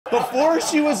Before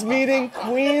she was meeting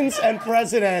queens and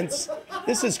presidents,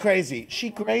 this is crazy. She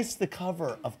graced the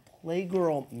cover of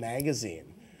Playgirl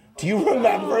magazine. Do you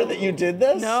remember that you did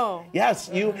this? No. Yes,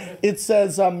 it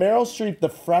says Meryl Streep, the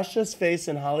freshest face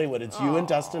in Hollywood. It's you and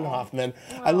Dustin Hoffman.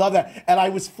 I love that. And I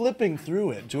was flipping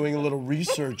through it, doing a little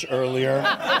research earlier.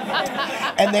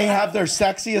 And they have their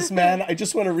sexiest men. I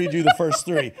just want to read you the first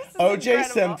three. O.J.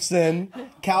 Simpson,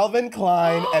 Calvin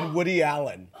Klein, and Woody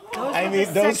Allen. I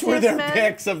mean, those were their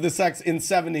picks of the sex in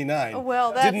 '79.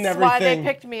 Well, that's why they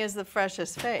picked me as the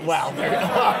freshest face. Wow, there you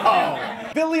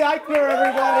go. Billy Eichner,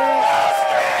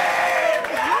 everybody.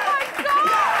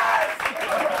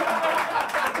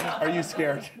 Are you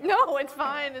scared? No, it's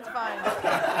fine, it's fine.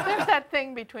 There's that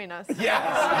thing between us. Yes,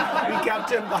 we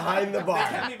kept him behind the bar.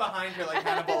 They kept me behind her like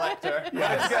Hannibal Lecter.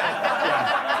 Yes. It's good.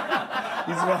 Yeah.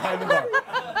 He's behind the bar.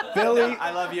 Billy. I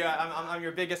love you. I'm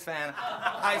your biggest fan.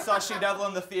 I saw She Devil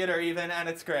in the theater even, and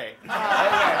it's great.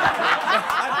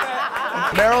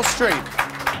 Meryl Streep,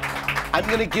 I'm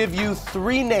going to give you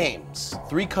 3 names,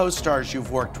 3 co-stars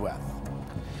you've worked with.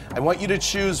 I want you to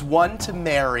choose one to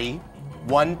marry,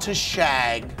 one to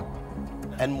shag,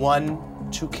 and one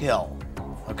to kill.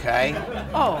 Okay?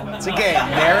 Oh. It's a game.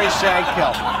 Marry, shag,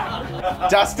 kill.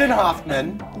 Dustin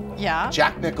Hoffman. Yeah.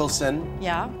 Jack Nicholson.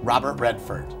 Yeah. Robert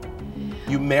Redford.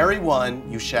 You marry one,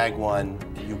 you shag one,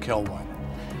 you kill one.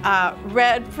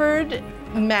 Redford,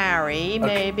 marry,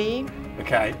 maybe.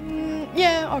 Okay.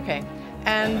 Yeah, okay.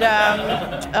 And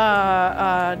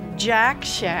Jack,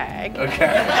 shag. Okay.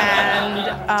 And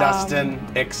Dustin,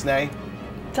 ixnay.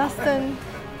 Dustin.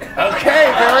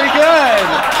 Okay, very good.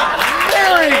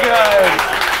 Very good.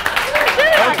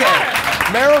 Okay,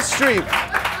 Meryl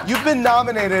Streep, you've been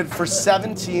nominated for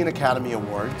 17 Academy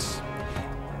Awards.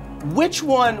 Which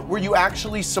one were you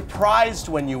actually surprised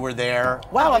when you were there?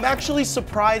 Wow, I'm actually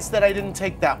surprised that I didn't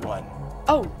take that one.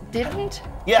 Oh, didn't?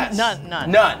 Yes. None.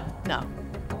 None. No.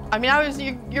 I mean,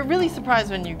 you're really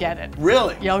surprised when you get it.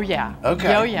 Really? Oh, yeah.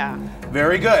 Okay. Oh, yeah.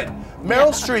 Very good.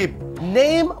 Meryl Streep,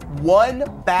 name one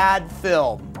bad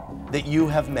film that you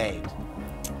have made.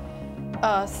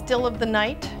 Still of the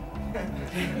Night.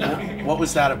 What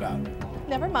was that about?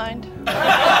 Never mind.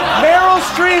 Meryl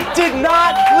Streep did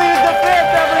not plead the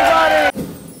fifth, everybody!